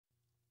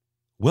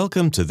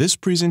Welcome to this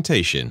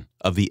presentation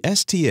of the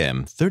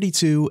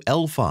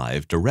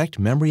STM32L5 Direct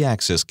Memory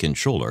Access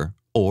Controller,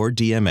 or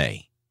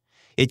DMA.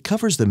 It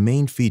covers the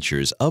main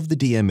features of the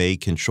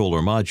DMA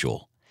controller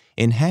module,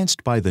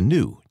 enhanced by the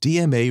new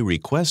DMA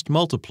Request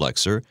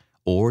Multiplexer,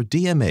 or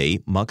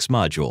DMA+MUX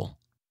module.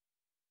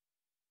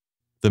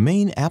 The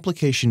main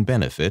application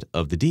benefit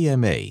of the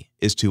DMA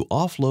is to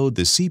offload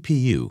the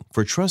CPU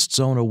for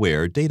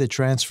TrustZone-aware data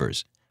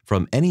transfers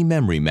from any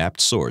memory-mapped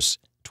source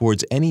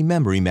towards any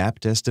memory map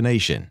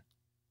destination.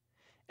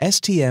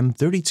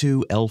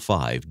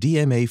 STM32L5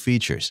 DMA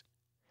features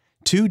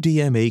 2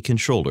 DMA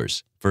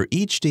controllers. For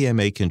each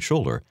DMA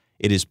controller,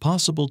 it is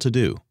possible to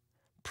do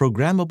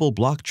programmable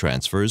block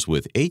transfers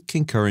with 8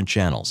 concurrent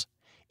channels,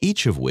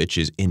 each of which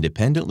is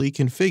independently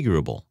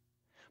configurable,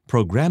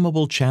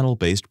 programmable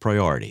channel-based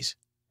priorities,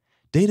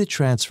 data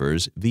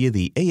transfers via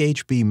the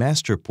AHB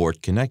master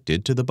port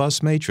connected to the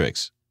bus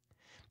matrix.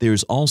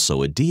 There's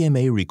also a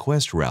DMA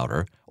request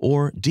router,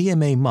 or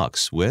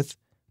DMA+MUX, with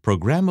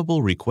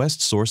programmable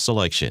request source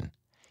selection,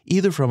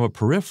 either from a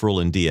peripheral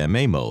in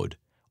DMA mode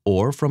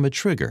or from a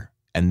trigger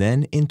and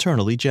then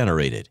internally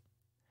generated.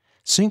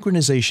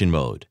 Synchronization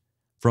mode,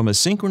 from a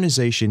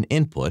synchronization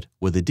input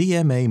with a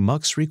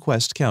DMA+MUX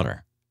request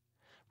counter.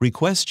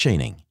 Request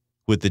chaining,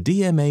 with the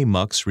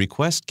DMA+MUX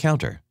request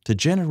counter to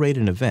generate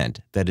an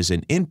event that is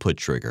an input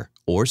trigger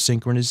or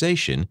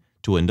synchronization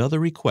to another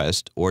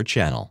request or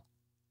channel.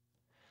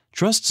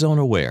 TrustZone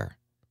aware,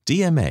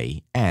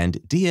 DMA and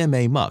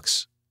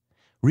DMA+MUX.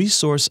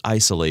 Resource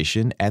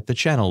isolation at the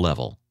channel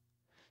level.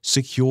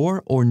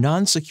 Secure or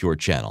non-secure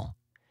channel,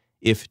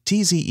 if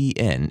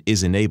TZEN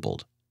is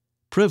enabled.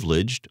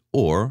 Privileged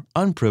or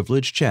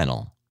unprivileged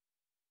channel.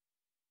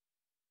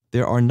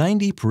 There are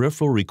 90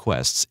 peripheral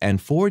requests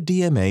and 4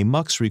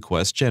 DMA+MUX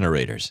request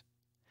generators.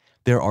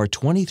 There are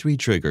 23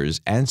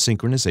 triggers and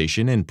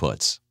synchronization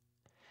inputs.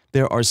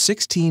 There are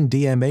 16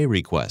 DMA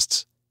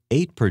requests,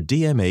 8 per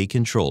DMA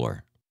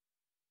controller.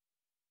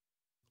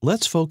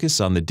 Let's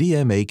focus on the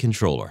DMA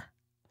controller.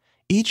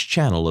 Each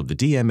channel of the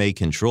DMA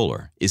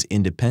controller is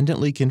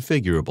independently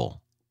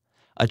configurable.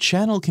 A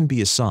channel can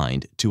be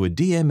assigned to a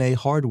DMA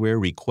hardware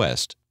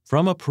request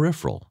from a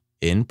peripheral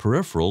in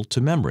peripheral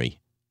to memory,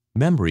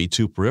 memory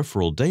to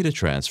peripheral data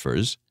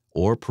transfers,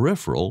 or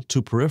peripheral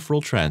to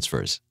peripheral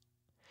transfers.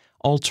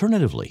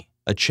 Alternatively,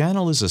 a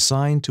channel is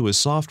assigned to a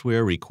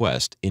software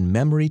request in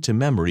memory to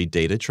memory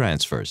data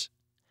transfers.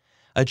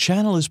 A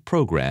channel is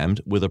programmed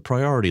with a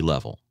priority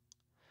level.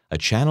 A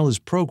channel is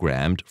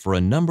programmed for a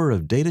number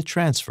of data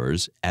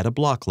transfers at a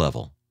block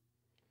level.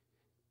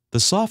 The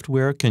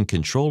software can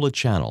control a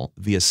channel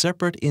via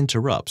separate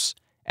interrupts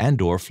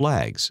and/or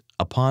flags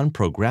upon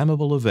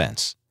programmable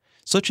events,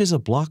 such as a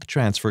block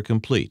transfer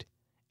complete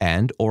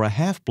and/or a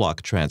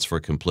half-block transfer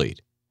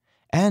complete,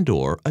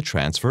 and/or a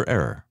transfer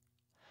error.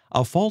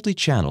 A faulty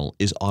channel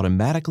is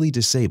automatically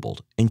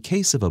disabled in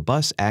case of a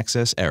bus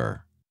access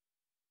error.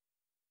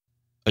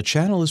 A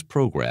channel is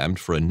programmed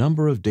for a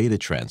number of data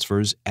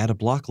transfers at a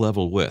block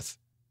level with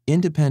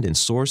independent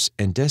source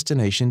and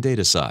destination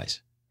data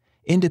size,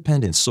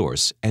 independent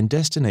source and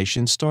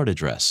destination start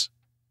address,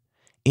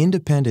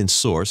 independent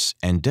source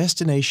and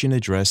destination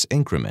address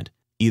increment,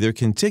 either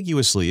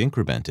contiguously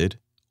incremented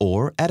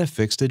or at a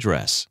fixed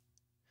address,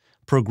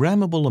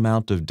 programmable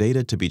amount of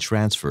data to be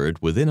transferred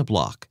within a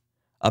block,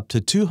 up to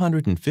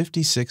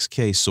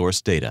 256K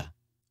source data,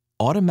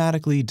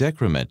 automatically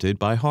decremented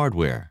by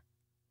hardware.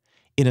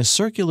 In a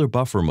circular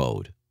buffer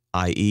mode,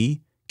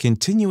 i.e.,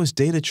 continuous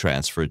data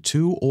transfer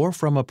to or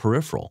from a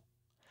peripheral,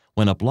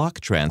 when a block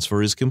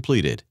transfer is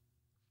completed,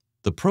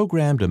 the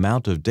programmed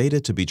amount of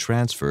data to be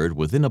transferred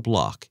within a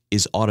block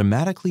is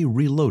automatically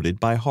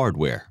reloaded by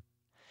hardware,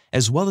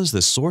 as well as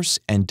the source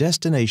and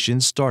destination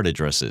start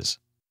addresses.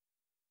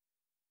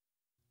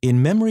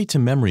 In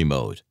memory-to-memory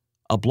mode,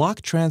 a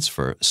block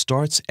transfer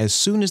starts as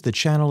soon as the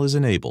channel is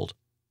enabled,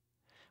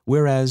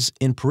 whereas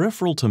in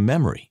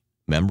peripheral-to-memory,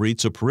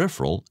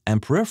 memory-to-peripheral,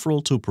 and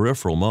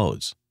peripheral-to-peripheral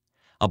modes,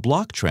 a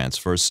block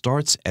transfer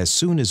starts as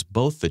soon as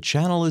both the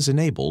channel is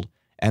enabled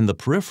and the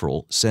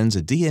peripheral sends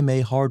a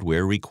DMA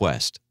hardware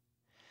request.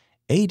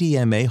 A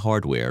DMA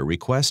hardware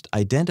request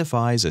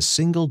identifies a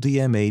single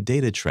DMA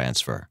data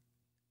transfer.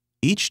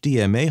 Each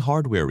DMA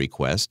hardware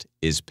request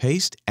is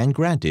paced and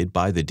granted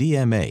by the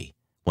DMA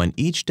when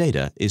each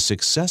data is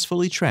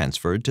successfully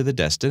transferred to the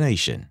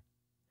destination.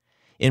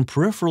 In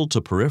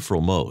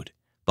peripheral-to-peripheral mode,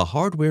 the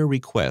hardware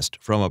request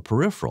from a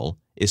peripheral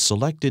is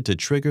selected to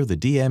trigger the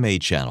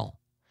DMA channel.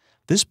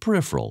 This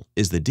peripheral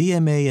is the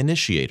DMA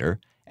initiator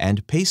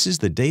and paces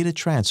the data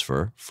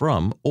transfer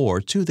from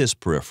or to this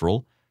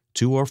peripheral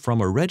to or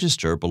from a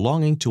register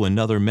belonging to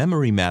another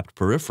memory-mapped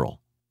peripheral,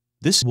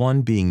 this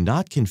one being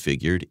not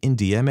configured in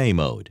DMA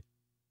mode.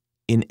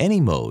 In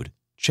any mode,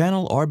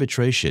 channel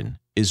arbitration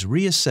is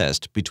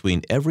reassessed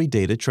between every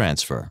data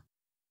transfer.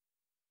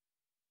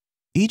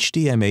 Each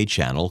DMA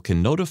channel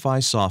can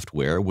notify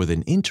software with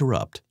an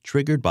interrupt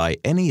triggered by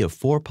any of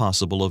 4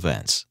 possible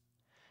events: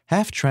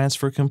 half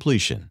transfer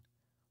completion,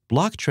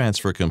 block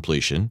transfer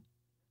completion,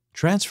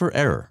 transfer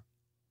error,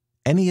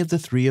 any of the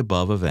 3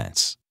 above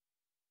events.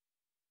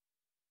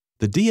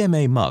 The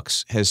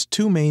DMA+MUX has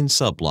two main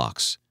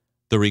subblocks,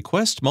 the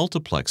request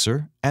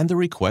multiplexer and the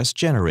request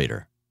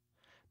generator.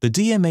 The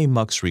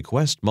DMA+MUX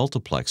request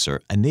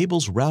multiplexer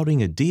enables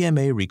routing a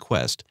DMA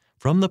request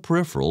from the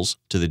peripherals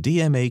to the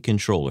DMA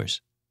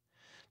controllers.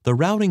 The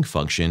routing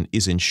function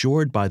is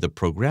ensured by the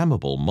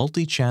programmable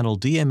multi-channel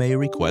DMA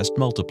request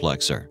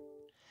multiplexer.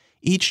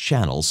 Each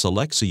channel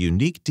selects a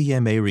unique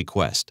DMA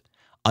request,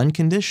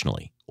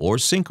 unconditionally or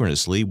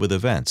synchronously with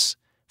events,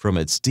 from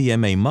its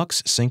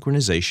DMA+MUX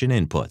synchronization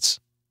inputs.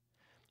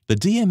 The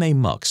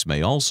DMA+MUX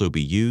may also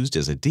be used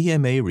as a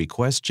DMA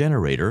request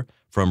generator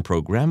from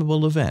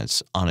programmable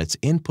events on its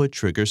input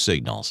trigger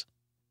signals.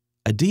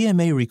 A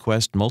DMA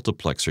request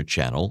multiplexer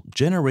channel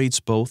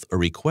generates both a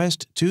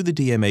request to the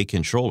DMA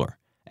controller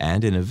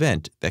and an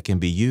event that can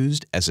be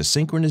used as a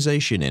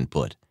synchronization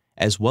input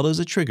as well as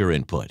a trigger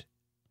input.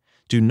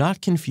 Do not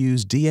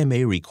confuse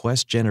DMA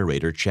request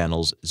generator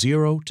channels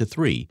 0 to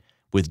 3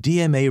 with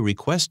DMA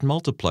request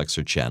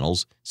multiplexer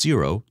channels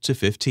 0 to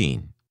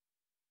 15.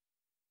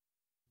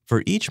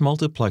 For each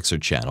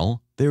multiplexer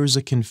channel, there is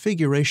a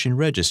configuration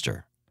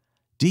register,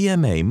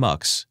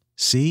 DMA+MUX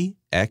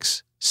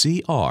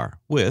CXCR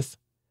with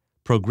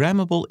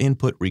programmable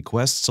input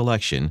request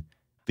selection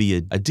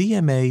via a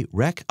DMA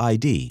Rec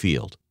ID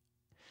field.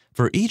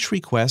 For each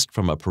request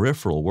from a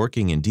peripheral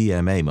working in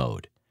DMA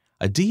mode,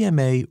 a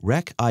DMA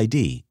Rec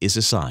ID is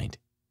assigned.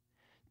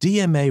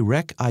 DMA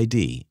Rec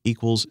ID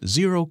equals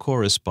 0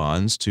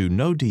 corresponds to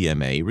no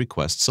DMA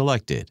request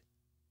selected.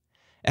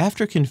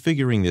 After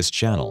configuring this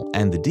channel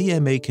and the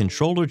DMA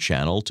controller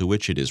channel to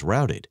which it is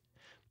routed,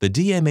 the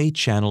DMA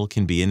channel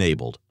can be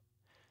enabled.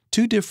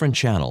 Two different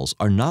channels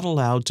are not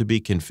allowed to be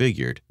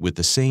configured with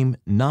the same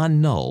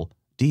non-null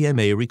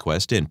DMA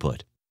request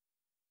input.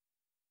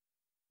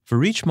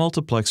 For each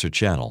multiplexer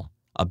channel,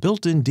 a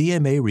built-in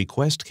DMA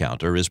request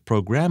counter is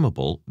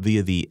programmable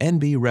via the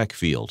NB-Rec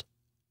field.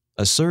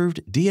 A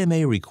served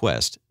DMA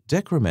request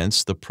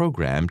decrements the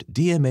programmed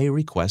DMA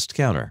request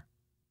counter.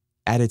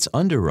 At its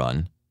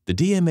underrun, the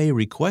DMA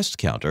request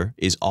counter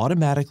is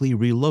automatically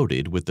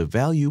reloaded with the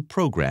value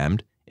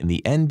programmed in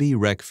the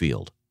NB-Rec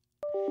field.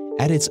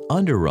 At its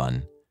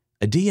underrun,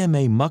 a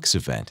DMA+MUX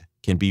event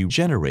can be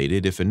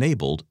generated if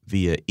enabled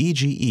via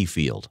EGE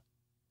field.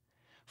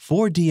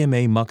 4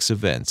 DMA+MUX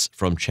events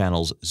from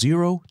channels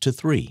 0 to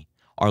 3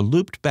 are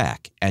looped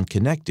back and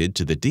connected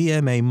to the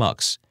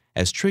DMA+MUX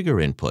as trigger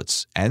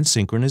inputs and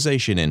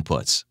synchronization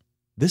inputs.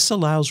 This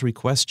allows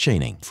request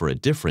chaining for a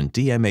different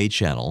DMA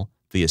channel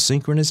via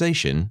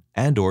synchronization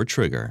and/or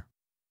trigger.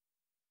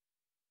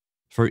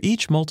 For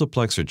each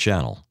multiplexer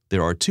channel,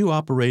 there are two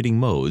operating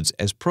modes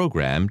as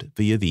programmed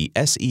via the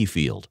SE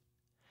field.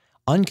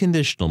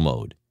 Unconditional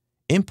mode,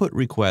 input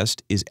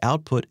request is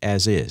output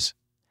as is.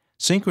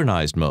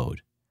 Synchronized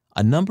mode,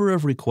 a number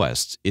of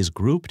requests is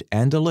grouped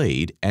and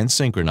delayed and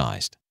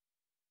synchronized.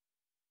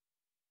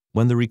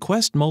 When the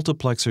request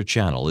multiplexer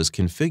channel is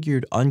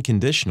configured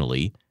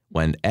unconditionally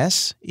when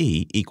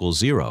SE equals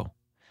 0,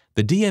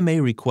 the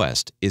DMA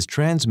request is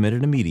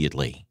transmitted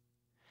immediately.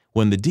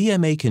 When the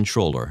DMA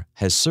controller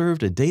has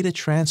served a data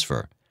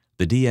transfer,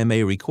 the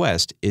DMA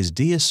request is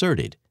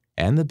deasserted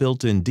and the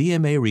built-in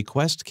DMA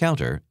request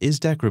counter is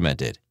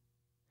decremented.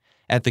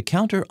 At the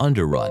counter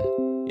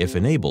underrun, if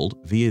enabled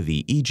via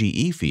the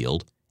EGE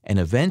field, an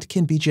event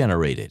can be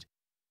generated.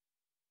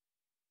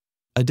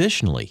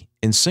 Additionally,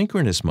 in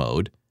synchronous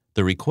mode,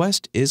 the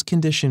request is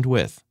conditioned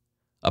with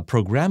a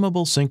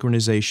programmable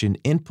synchronization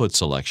input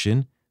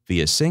selection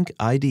via Sync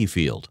ID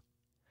field,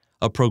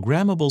 a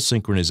programmable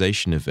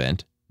synchronization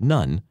event,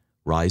 none,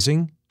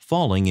 rising,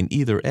 falling in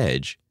either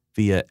edge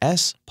via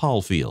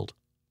S-Pol field,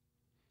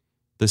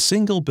 the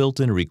single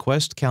built-in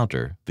request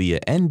counter via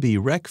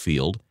NB-Rec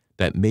field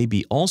that may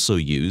be also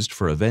used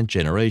for event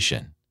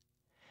generation.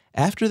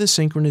 After the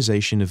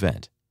synchronization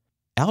event,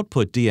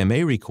 output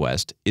DMA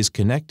request is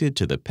connected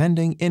to the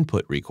pending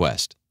input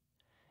request.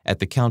 At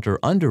the counter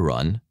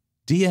underrun,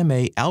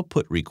 DMA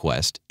output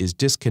request is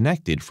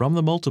disconnected from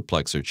the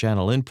multiplexer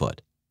channel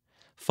input.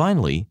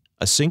 Finally,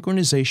 a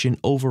synchronization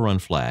overrun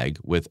flag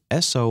with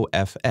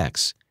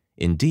SOFX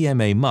in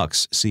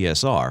DMA+MUX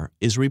CSR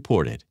is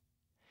reported.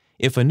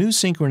 If a new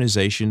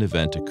synchronization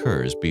event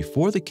occurs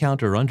before the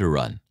counter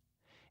underrun,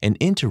 an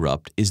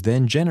interrupt is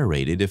then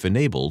generated if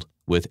enabled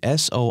with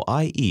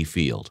SOIE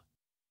field.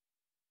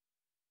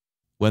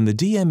 When the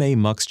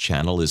DMA+MUX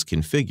channel is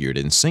configured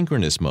in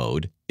synchronous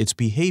mode, its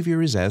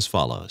behavior is as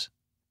follows.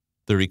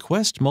 The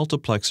request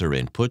multiplexer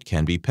input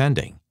can be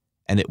pending,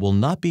 and it will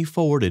not be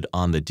forwarded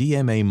on the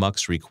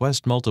DMA+MUX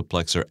request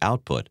multiplexer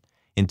output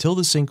until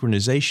the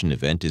synchronization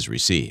event is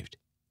received.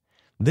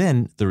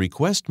 Then, the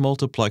request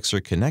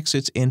multiplexer connects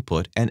its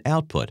input and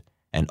output,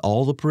 and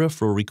all the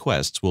peripheral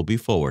requests will be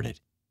forwarded.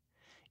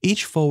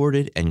 Each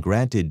forwarded and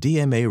granted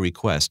DMA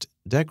request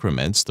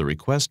decrements the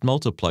request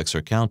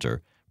multiplexer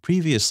counter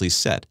previously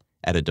set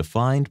at a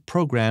defined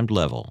programmed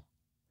level.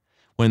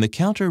 When the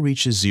counter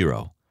reaches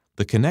 0,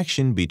 the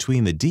connection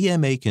between the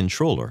DMA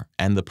controller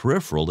and the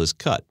peripheral is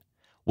cut,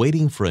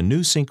 waiting for a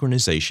new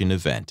synchronization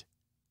event.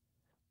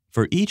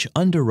 For each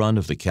underrun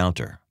of the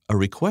counter, a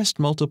request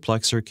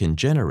multiplexer can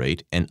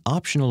generate an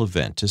optional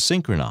event to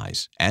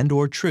synchronize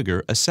and/or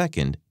trigger a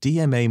second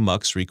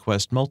DMA+MUX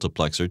request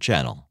multiplexer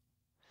channel.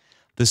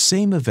 The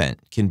same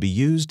event can be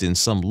used in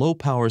some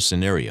low-power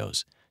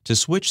scenarios to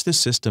switch the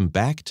system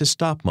back to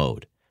stop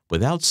mode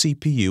without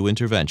CPU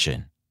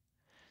intervention.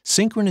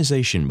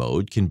 Synchronization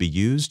mode can be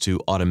used to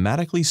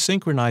automatically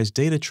synchronize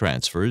data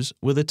transfers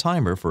with a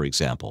timer, for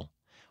example,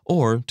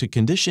 or to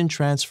condition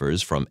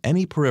transfers from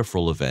any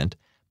peripheral event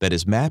that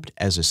is mapped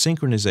as a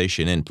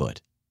synchronization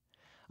input.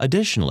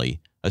 Additionally,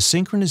 a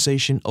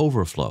synchronization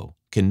overflow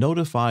can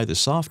notify the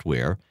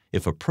software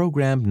if a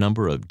programmed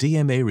number of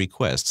DMA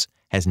requests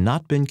has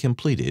not been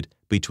completed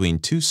between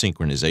two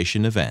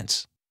synchronization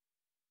events.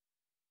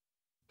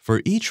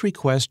 For each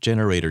request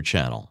generator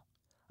channel,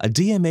 a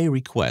DMA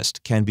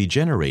request can be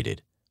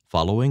generated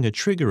following a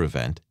trigger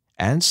event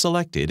and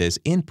selected as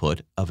input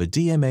of a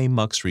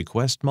DMA+MUX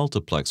request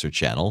multiplexer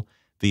channel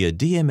via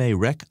DMA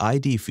Rec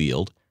ID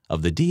field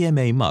of the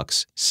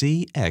DMA+MUX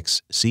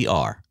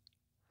CXCR.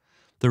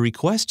 The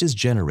request is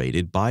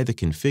generated by the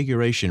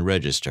configuration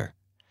register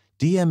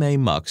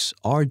DMA+MUX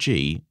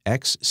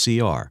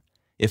RG-XCR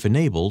if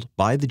enabled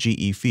by the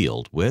GE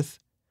field with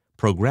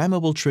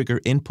programmable trigger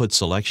input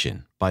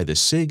selection by the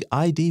SIG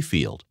ID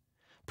field,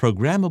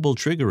 programmable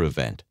trigger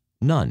event,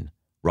 none,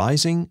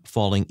 rising,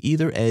 falling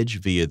either edge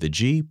via the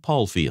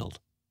G-POL field.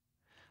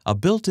 A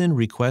built-in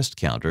request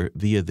counter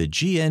via the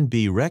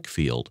GNB Rec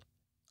field.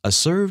 A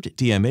served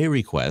DMA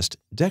request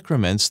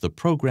decrements the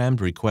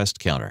programmed request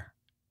counter.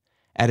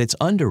 At its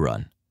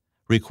underrun,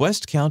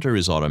 request counter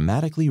is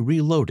automatically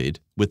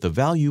reloaded with the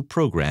value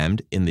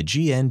programmed in the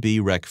GNB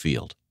Rec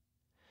field.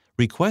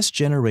 Request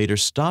generator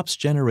stops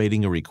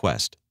generating a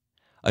request.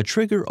 A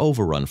trigger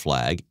overrun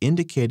flag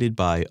indicated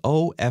by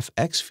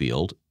OFX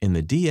field in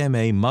the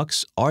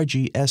DMA+MUX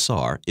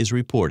RGSR is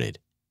reported.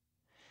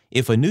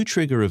 If a new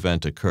trigger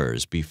event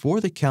occurs before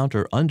the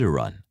counter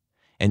underrun,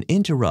 an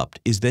interrupt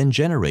is then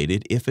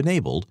generated if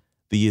enabled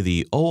via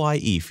the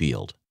OIE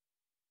field.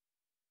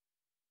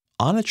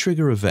 On a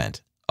trigger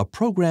event, a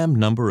programmed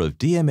number of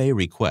DMA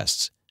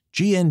requests,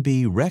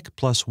 GNB Rec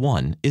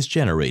 +1, is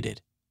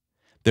generated.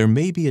 There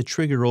may be a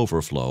trigger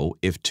overflow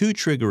if two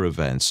trigger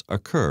events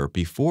occur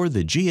before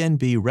the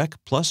GNB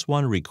Rec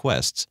 +1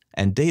 requests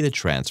and data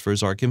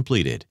transfers are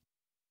completed.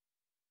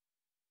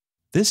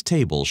 This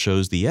table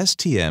shows the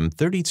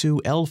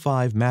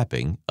STM32L5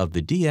 mapping of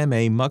the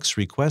DMA+MUX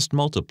request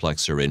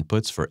multiplexer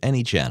inputs for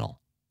any channel.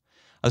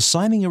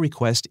 Assigning a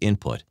request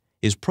input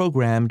is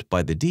programmed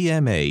by the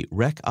DMA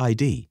Rec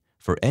ID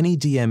for any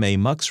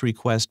DMA+MUX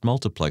request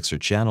multiplexer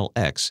channel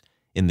X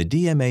in the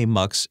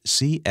DMA+MUX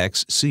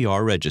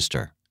CXCR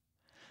register.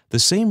 The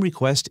same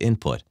request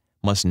input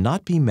must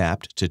not be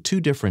mapped to two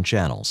different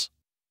channels.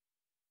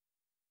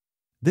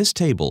 This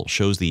table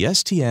shows the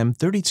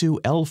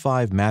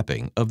STM32L5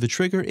 mapping of the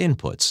trigger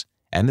inputs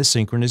and the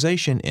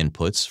synchronization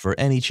inputs for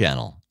any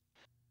channel.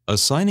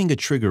 Assigning a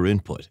trigger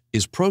input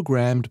is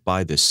programmed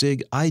by the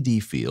SIG ID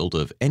field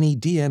of any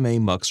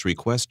DMA+MUX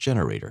request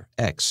generator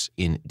X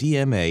in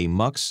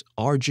DMA+MUX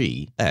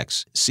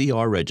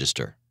RG-XCR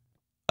register.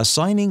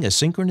 Assigning a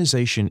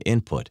synchronization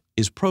input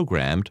is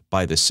programmed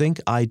by the Sync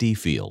ID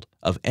field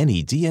of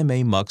any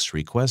DMA+MUX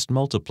request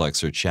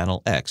multiplexer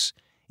channel X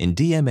in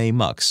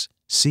DMA+MUX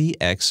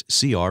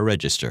CXCR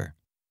register.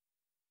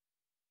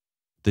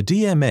 The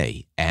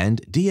DMA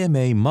and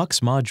DMA+MUX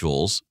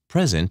modules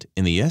present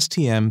in the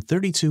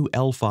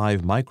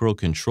STM32L5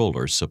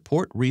 microcontroller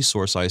support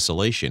resource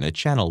isolation at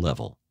channel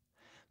level.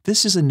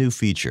 This is a new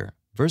feature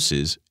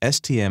versus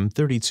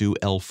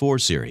STM32L4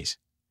 series.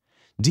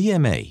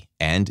 DMA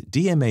and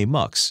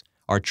DMA+MUX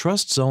are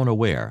TrustZone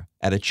aware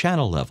at a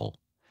channel level.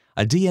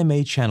 A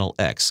DMA channel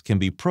X can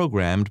be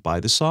programmed by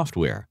the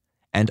software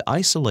and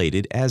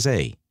isolated as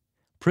a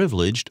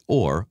privileged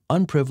or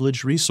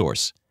unprivileged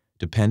resource,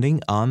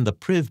 depending on the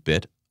priv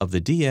bit of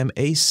the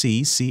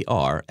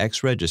DMA+CCR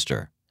X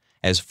register,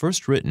 as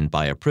first written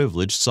by a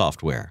privileged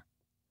software.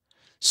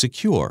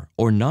 Secure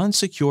or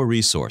non-secure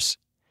resource,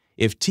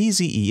 if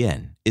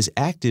TZEN is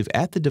active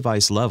at the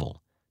device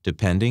level,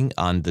 depending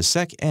on the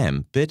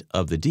SecM bit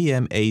of the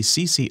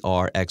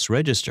DMA+CCR X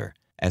register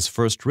as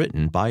first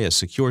written by a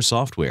secure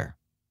software.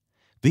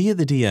 Via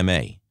the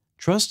DMA,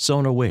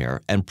 TrustZone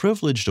aware and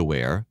privileged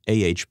aware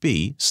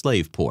AHB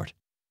slave port.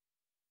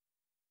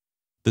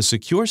 The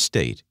secure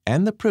state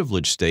and the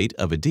privileged state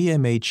of a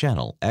DMA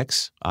channel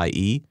X,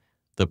 i.e.,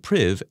 the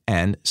priv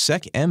and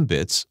SecM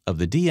bits of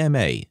the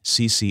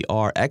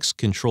DMA+CCR X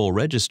control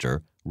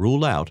register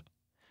rule out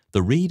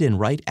the read and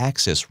write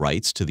access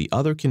rights to the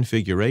other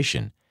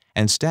configuration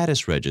and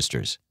status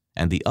registers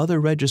and the other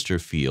register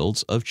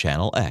fields of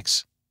channel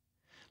X.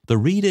 The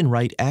read and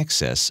write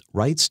access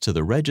rights to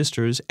the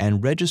registers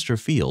and register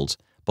fields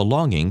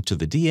belonging to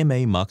the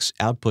DMA+MUX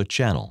output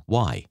channel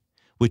Y,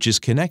 which is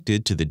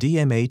connected to the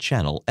DMA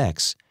channel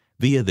X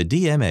via the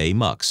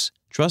DMA+MUX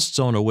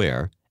TrustZone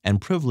aware and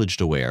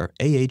privileged aware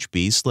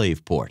AHB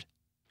slave port.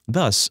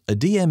 Thus, a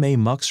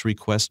DMA+MUX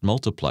request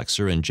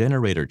multiplexer and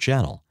generator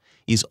channel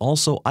is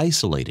also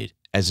isolated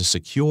as a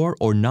secure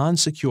or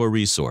non-secure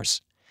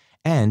resource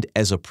and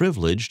as a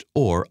privileged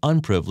or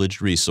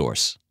unprivileged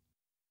resource.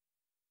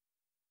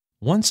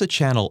 Once a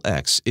channel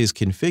X is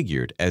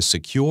configured as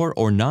secure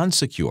or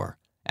non-secure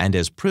and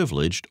as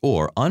privileged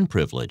or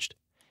unprivileged,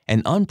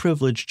 an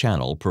unprivileged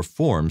channel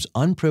performs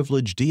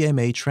unprivileged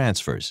DMA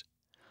transfers.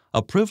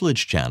 A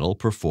privileged channel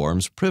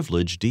performs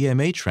privileged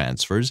DMA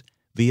transfers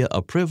via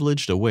a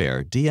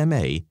privileged-aware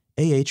DMA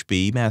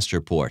AHB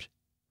master port.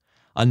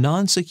 A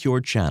non-secure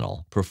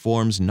channel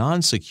performs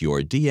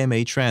non-secure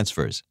DMA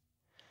transfers.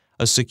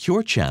 A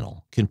secure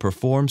channel can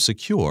perform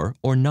secure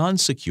or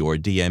non-secure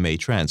DMA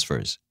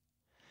transfers.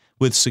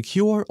 With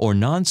secure or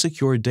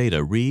non-secure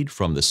data read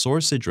from the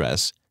source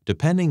address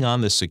depending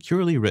on the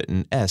securely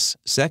written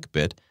S-SEC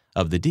bit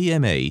of the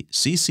DMA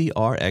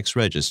CCRX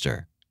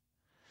register.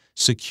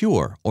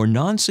 Secure or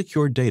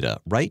non-secure data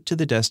write to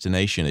the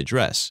destination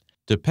address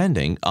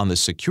depending on the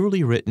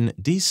securely written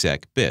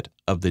DSEC bit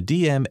of the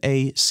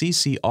DMA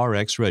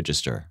CCRX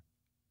register.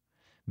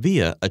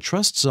 Via a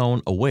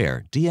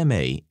TrustZone-aware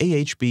DMA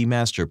AHB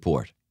master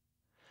port.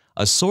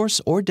 A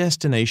source or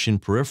destination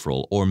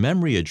peripheral or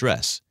memory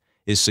address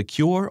is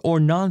secure or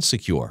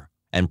non-secure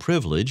and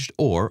privileged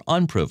or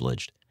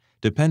unprivileged,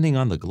 depending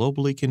on the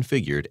globally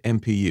configured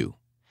MPU,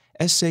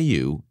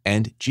 SAU,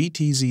 and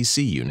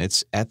GTZC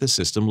units at the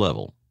system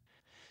level.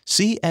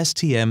 See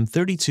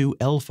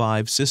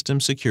STM32L5 System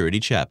Security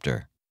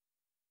Chapter.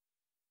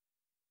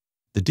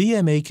 The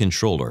DMA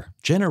controller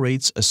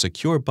generates a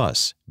secure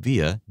bus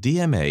via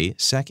DMA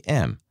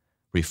SEC-M,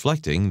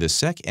 reflecting the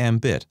SEC-M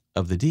bit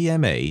of the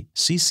DMA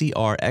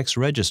CCRX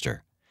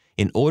register,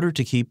 in order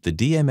to keep the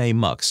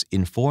DMA+MUX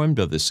informed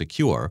of the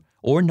secure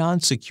or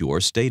non-secure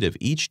state of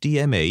each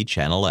DMA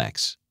channel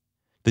X.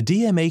 The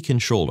DMA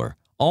controller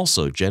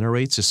also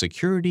generates a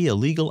security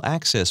illegal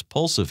access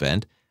pulse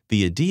event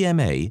via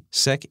DMA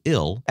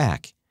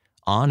SEC-IL-AC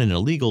on an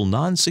illegal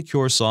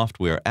non-secure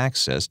software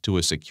access to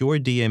a secure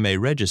DMA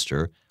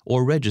register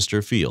or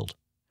register field.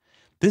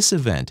 This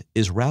event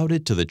is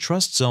routed to the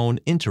TrustZone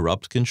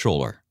interrupt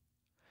controller.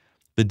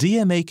 The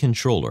DMA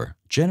controller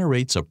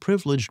generates a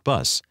privileged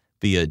bus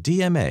via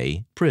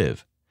DMA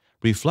priv,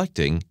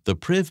 reflecting the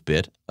priv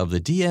bit of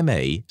the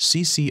DMA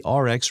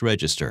CCRX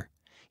register,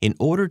 in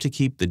order to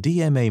keep the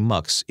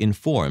DMA+MUX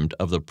informed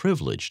of the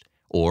privileged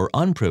or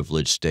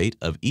unprivileged state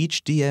of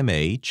each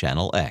DMA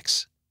channel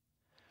X.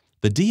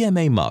 The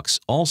DMA+MUX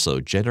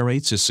also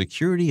generates a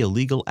security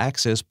illegal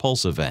access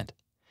pulse event,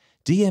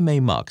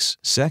 DMA+MUX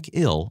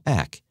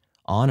SEC-IL-AC,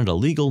 on an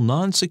illegal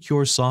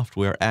non-secure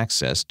software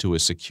access to a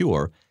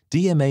secure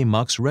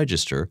DMA+MUX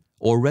register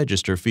or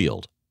register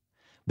field.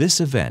 This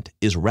event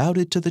is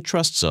routed to the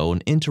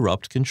TrustZone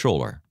interrupt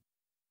controller.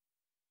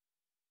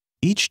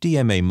 Each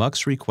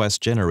DMA+MUX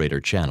request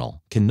generator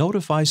channel can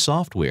notify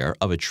software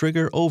of a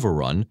trigger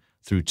overrun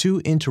through 2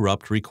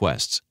 interrupt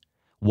requests,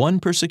 1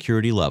 per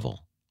security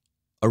level.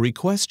 A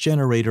request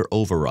generator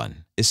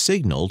overrun is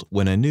signaled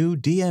when a new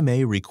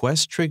DMA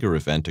request trigger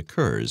event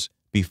occurs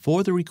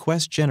before the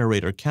request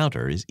generator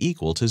counter is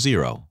equal to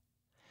 0.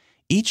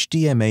 Each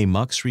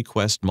DMA+MUX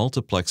request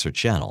multiplexer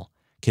channel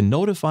can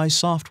notify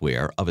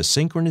software of a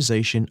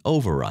synchronization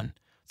overrun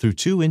through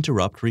 2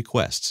 interrupt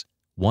requests,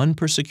 1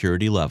 per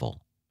security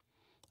level.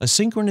 A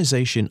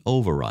synchronization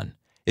overrun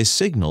is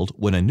signaled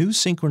when a new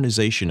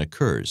synchronization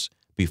occurs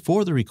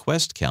before the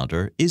request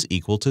counter is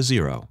equal to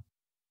 0.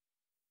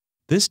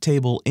 This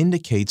table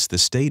indicates the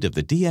state of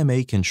the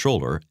DMA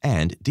controller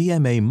and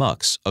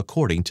DMA+MUX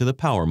according to the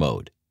power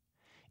mode.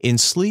 In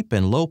sleep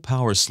and low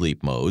power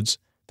sleep modes,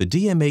 the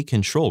DMA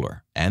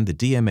controller and the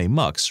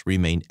DMA+MUX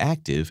remain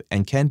active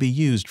and can be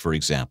used, for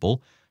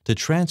example, to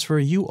transfer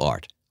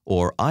UART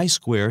or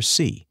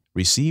I2C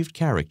received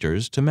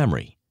characters to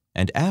memory,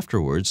 and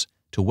afterwards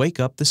to wake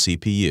up the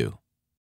CPU.